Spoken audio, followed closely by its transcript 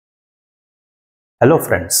Hello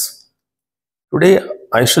friends, today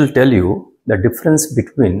I shall tell you the difference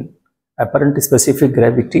between apparent specific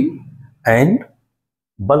gravity and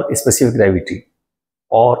bulk specific gravity,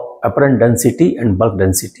 or apparent density and bulk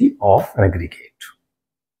density of an aggregate.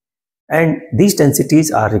 And these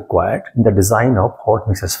densities are required in the design of hot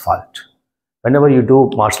mix asphalt. Whenever you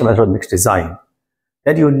do Marshall method mix design,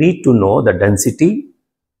 then you need to know the density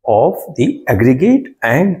of the aggregate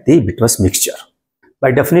and the bituminous mixture.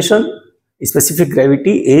 By definition, specific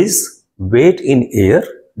gravity is weight in air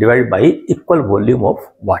divided by equal volume of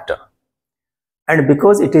water. And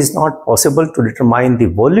because it is not possible to determine the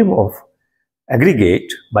volume of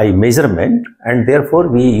aggregate by measurement, and therefore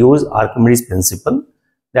we use Archimedes principle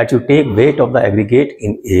that you take weight of the aggregate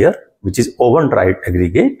in air, which is oven-dried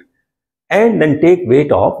aggregate, and then take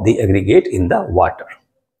weight of the aggregate in the water.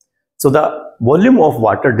 So the volume of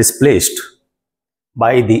water displaced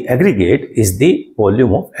by the aggregate is the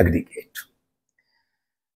volume of aggregate.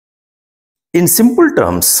 In simple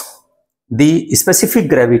terms, the specific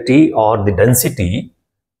gravity or the density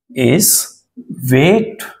is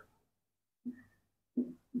weight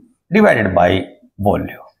divided by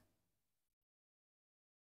volume.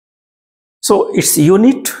 So its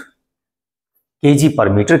unit kg per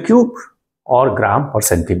meter cube or gram per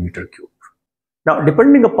centimeter cube. Now,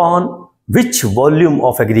 depending upon which volume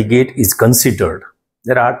of aggregate is considered,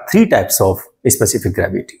 there are three types of specific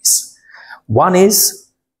gravities. One is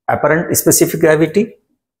apparent specific gravity,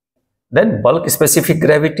 then bulk specific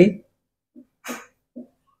gravity,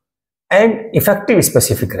 and effective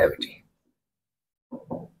specific gravity.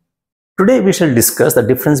 Today we shall discuss the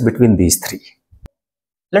difference between these three.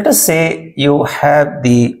 Let us say you have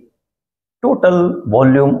the total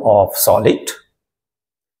volume of solid.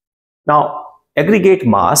 Now, aggregate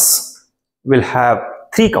mass will have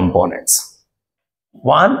three components.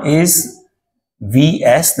 One is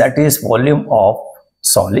Vs, that is volume of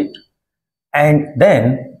solid, and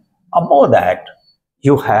then above that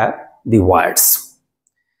you have the voids.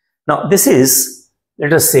 Now this is,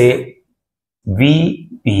 let us say,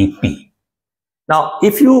 VPP. Now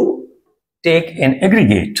if you take an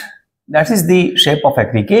aggregate, that is the shape of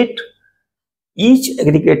aggregate, each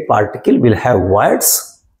aggregate particle will have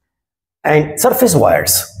voids and surface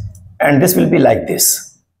voids, and this will be like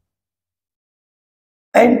this,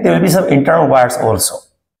 and there will be some internal voids also.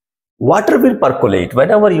 Water will percolate.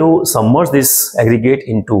 Whenever you submerge this aggregate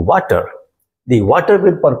into water, the water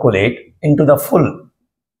will percolate into the full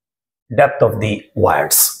depth of the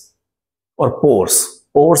voids or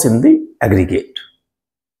pores in the aggregate.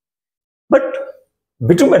 But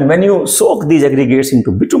bitumen, when you soak these aggregates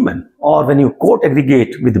into bitumen, or when you coat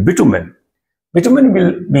aggregate with bitumen, bitumen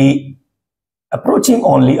will be approaching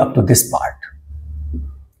only up to this part.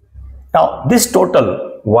 Now, this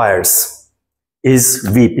total voids is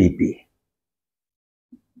VPP.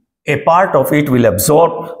 A part of it will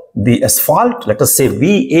absorb the asphalt, let us say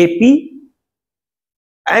VAP,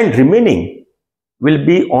 and remaining will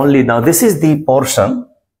be only, now this is the portion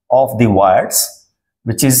of the voids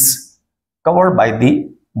which is covered by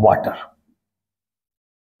the water,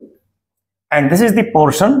 and this is the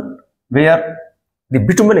portion where the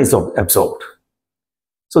bitumen is absorbed.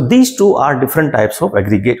 So these two are different types of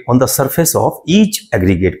aggregate on the surface of each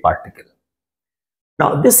aggregate particle.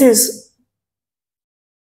 Now this is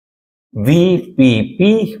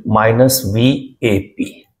VPP minus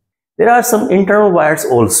VAP. There are some internal voids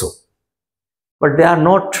also, but they are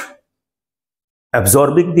not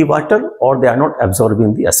absorbing the water or they are not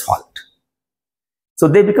absorbing the asphalt. So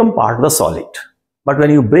they become part of the solid. But when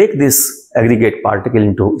you break this aggregate particle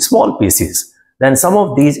into small pieces, then some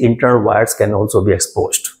of these internal voids can also be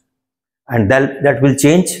exposed. And that will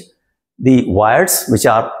change the voids which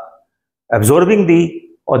are absorbing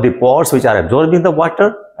the pores which are absorbing the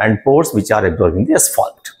water and pores which are absorbing the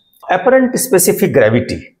asphalt. Apparent specific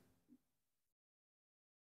gravity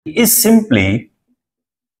is simply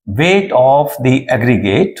weight of the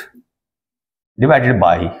aggregate divided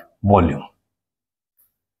by volume.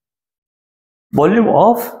 Volume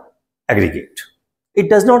of aggregate. It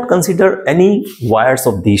does not consider any voids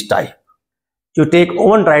of these type. You take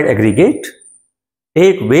oven-dried aggregate,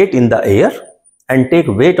 take weight in the air, and take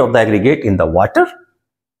weight of the aggregate in the water.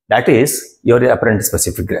 That is your apparent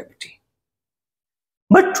specific gravity.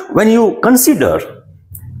 But when you consider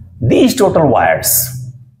these total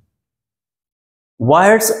voids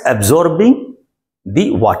absorbing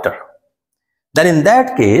the water, then in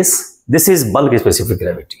that case, this is bulk specific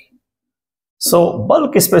gravity. So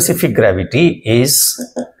bulk specific gravity is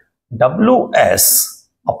Ws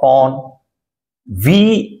upon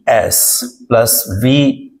Vs plus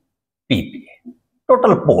Vpp,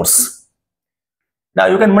 total pores. Now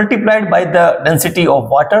you can multiply it by the density of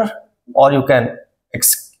water, or you can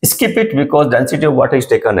skip it because density of water is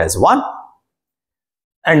taken as 1,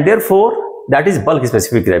 and therefore that is bulk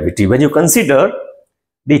specific gravity. When you consider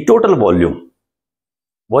the total volume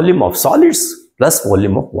of solids plus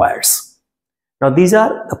volume of wires. Now these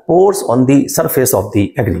are the pores on the surface of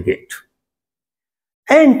the aggregate,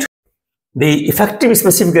 and the effective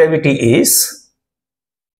specific gravity is,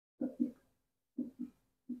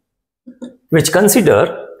 which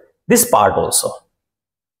consider this part also.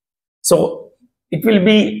 So it will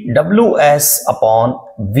be Ws upon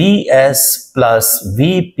Vs plus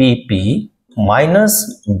Vpp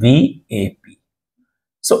minus Vap.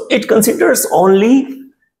 So it considers only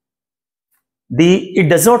it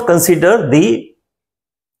does not consider the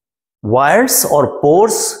wires or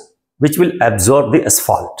pores which will absorb the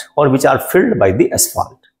asphalt or which are filled by the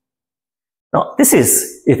asphalt. Now this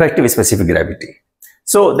is effective specific gravity.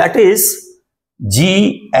 So that is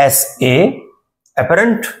GSA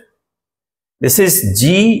apparent, this is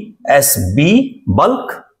GSB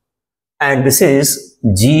bulk, and this is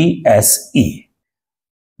GSE.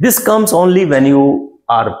 This comes only when you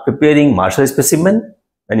are preparing Marshall specimen.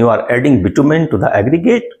 When you are adding bitumen to the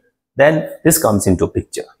aggregate, then this comes into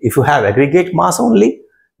picture. If you have aggregate mass only,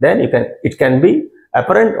 then it can be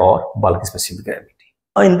apparent or bulk specific gravity.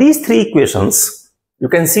 Now in these three equations, you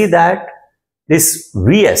can see that this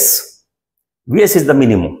Vs is the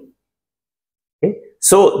minimum. Okay?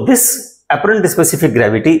 So this apparent specific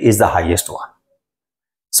gravity is the highest one.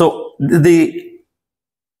 So the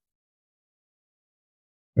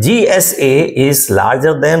GSA is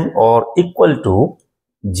larger than or equal to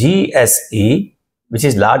GSE, which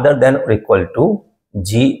is larger than or equal to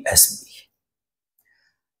GSB.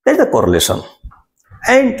 That is the correlation.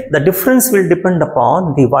 And the difference will depend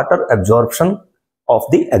upon the water absorption of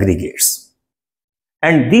the aggregates.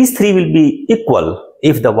 And these three will be equal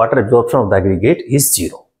if the water absorption of the aggregate is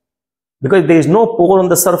 0. Because if there is no pore on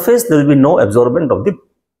the surface, there will be no absorbent of the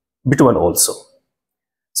bitumen also.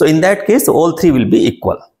 So in that case, all three will be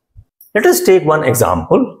equal. Let us take one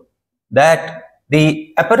example, that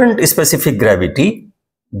the apparent specific gravity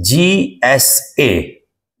GSA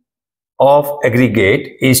of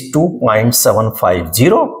aggregate is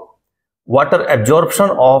 2.750. Water absorption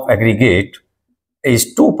of aggregate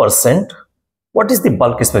is 2%. What is the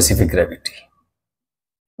bulk specific gravity?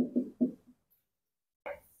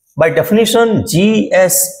 By definition,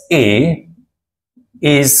 GSA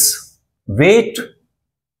is weight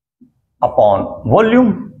upon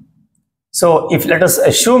volume. So if let us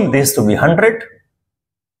assume this to be 100,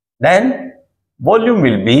 then volume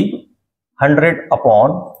will be 100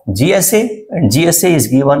 upon GSA, and GSA is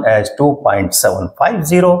given as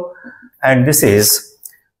 2.750, and this is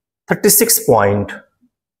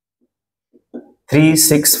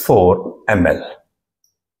 36.364 ml.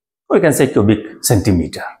 We can say cubic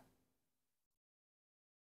centimeter.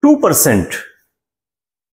 2%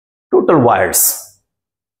 total wires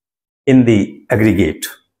in the aggregate.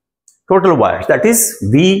 Total wires, that is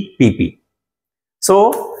VPP.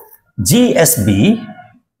 So GSB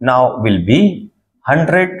now will be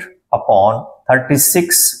 100 upon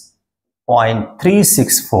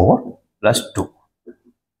 36.364 plus 2.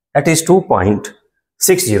 That is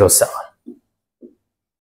 2.607.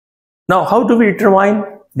 Now, how do we determine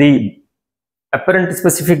the apparent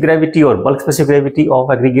specific gravity or bulk specific gravity of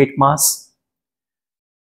aggregate mass?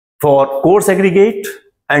 For coarse aggregate,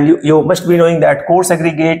 and you must be knowing that coarse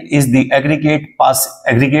aggregate is the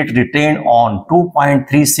aggregate retained on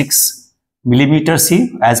 2.36 millimeter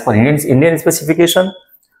C as per Indian specification,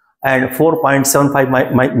 and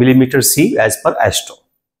 4.75 millimeter C as per ASTO.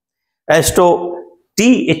 ASTO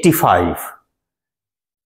T85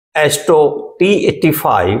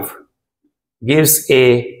 gives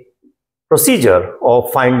a procedure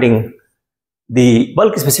of finding the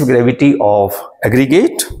bulk specific gravity of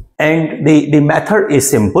aggregate, and the method is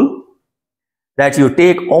simple, that you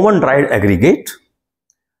take oven dried aggregate,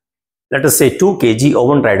 let us say 2 kg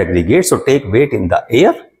oven dried aggregate, so take weight in the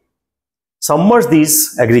air, submerge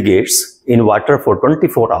these aggregates in water for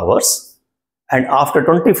 24 hours, and after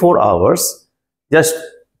 24 hours just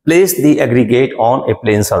place the aggregate on a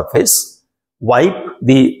plain surface, wipe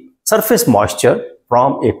the surface moisture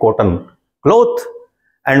from a cotton cloth,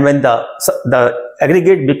 and when the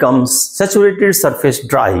aggregate becomes saturated surface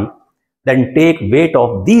dry, then take weight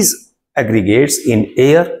of these aggregates in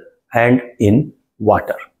air and in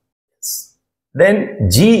water. Then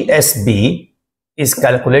GSB is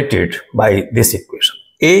calculated by this equation,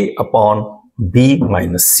 A upon B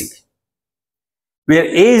minus C, where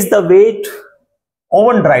A is the weight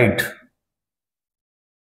oven dried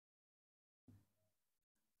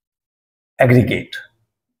aggregate.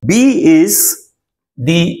 B is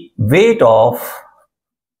the weight of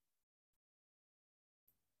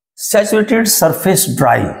saturated surface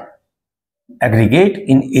dry aggregate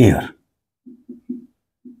in air.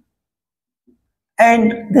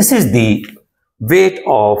 And this is the weight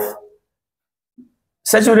of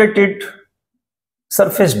saturated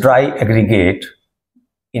surface dry aggregate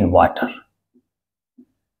in water.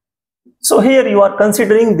 So here you are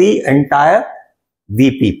considering the entire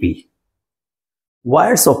VPP,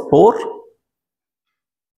 voids of pore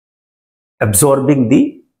absorbing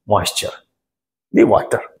the moisture, the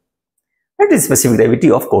water. That is specific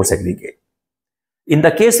gravity of coarse aggregate. In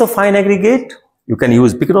the case of fine aggregate, you can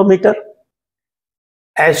use picrometer.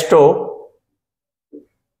 ASTO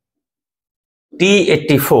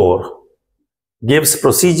T84 gives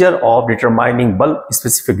procedure of determining bulk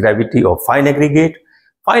specific gravity of fine aggregate.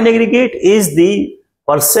 Fine aggregate is the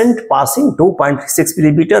percent passing 2.6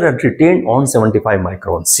 millimeter and retained on 75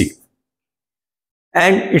 micron sieve.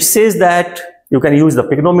 And it says that you can use the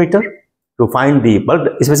picrometer to find the bulk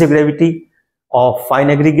specific gravity of fine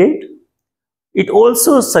aggregate. It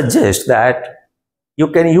also suggests that you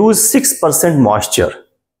can use 6% moisture.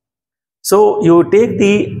 So you take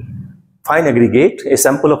the fine aggregate, a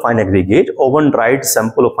sample of fine aggregate, oven dried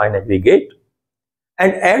sample of fine aggregate,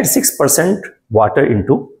 and add 6% water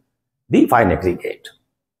into the fine aggregate.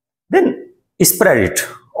 Then spread it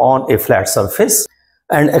on a flat surface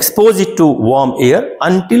and expose it to warm air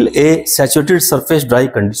until a saturated surface dry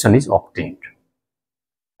condition is obtained.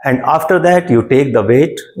 And after that, you take the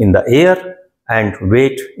weight in the air and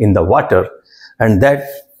weight in the water, and that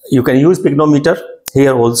you can use picrometer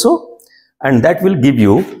here also, and that will give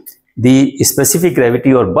you the specific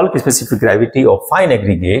gravity or bulk specific gravity of fine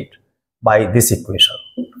aggregate by this equation.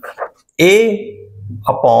 A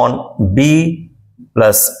upon B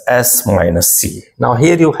plus S minus C. Now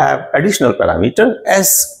here you have additional parameter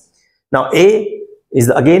S. Now A is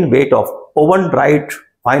again weight of oven dried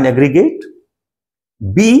fine aggregate.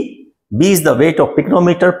 B is the weight of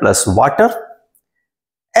picrometer plus water.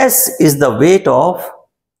 S is the weight of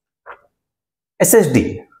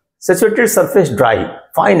SSD, saturated surface dry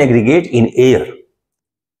fine aggregate in air.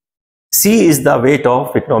 C is the weight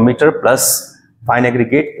of picrometer plus fine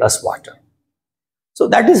aggregate plus water. So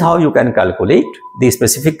that is how you can calculate the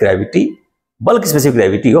specific gravity, bulk specific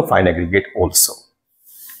gravity of fine aggregate also.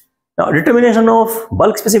 Now determination of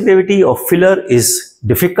bulk specific gravity of filler is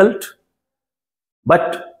difficult,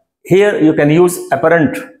 but here you can use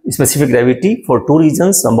apparent specific gravity for two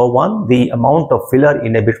reasons. Number one, the amount of filler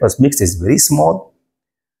in a bituminous mix is very small.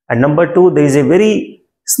 And number two, there is a very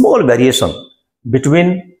small variation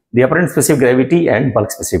between the apparent specific gravity and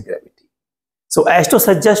bulk specific gravity. So ASTO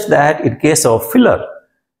suggests that in case of filler,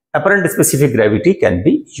 apparent specific gravity can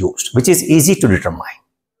be used, which is easy to determine.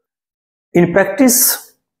 In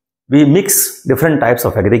practice, we mix different types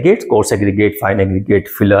of aggregates, coarse aggregate, fine aggregate,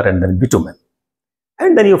 filler, and then bitumen.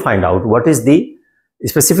 And then you find out what is the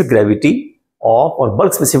specific gravity of or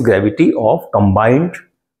bulk specific gravity of combined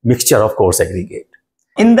mixture of coarse aggregate.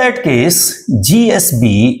 In that case,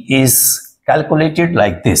 GSB is calculated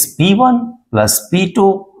like this: P1 plus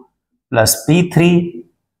P2 plus P3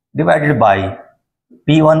 divided by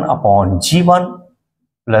P1 upon G1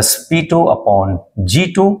 plus P2 upon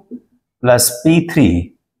G2 plus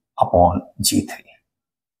P3 upon G3.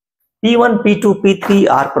 P1, P2, P3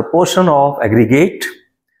 are proportion of aggregate,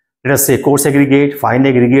 let us say coarse aggregate, fine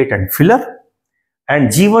aggregate and filler, and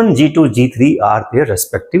G1, G2, G3 are their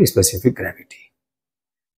respective specific gravity.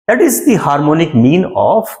 That is the harmonic mean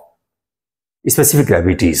of specific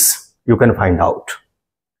gravities you can find out.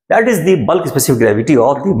 That is the bulk specific gravity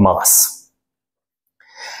of the mass.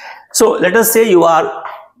 So let us say you are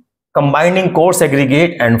combining coarse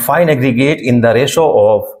aggregate and fine aggregate in the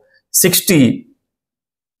ratio of 60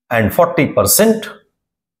 and 40%,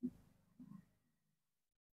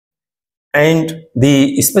 and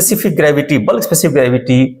the specific gravity, bulk specific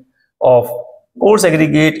gravity of coarse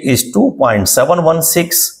aggregate is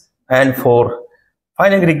 2.716 and for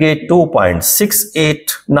fine aggregate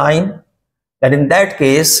 2.689. And in that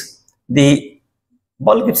case, the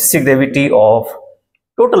bulk specific gravity of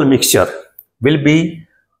total mixture will be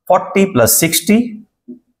 40 plus 60,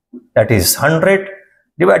 that is 100,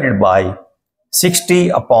 divided by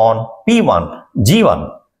 60 upon P1, G1,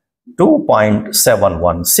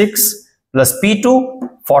 2.716 plus P2,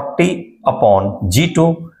 40 upon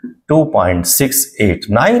G2,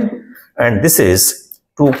 2.689, and this is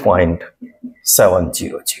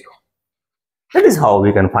 2.700. That is how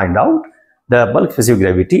we can find out the bulk specific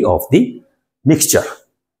gravity of the mixture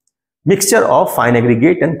of fine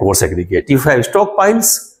aggregate and coarse aggregate. If you have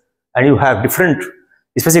stockpiles and you have different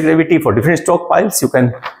specific gravity for different stroke piles, you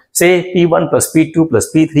can say P1 plus P2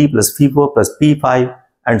 plus P3 plus P4 plus P5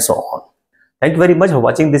 and so on. Thank you very much for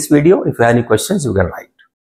watching this video. If you have any questions, you can write.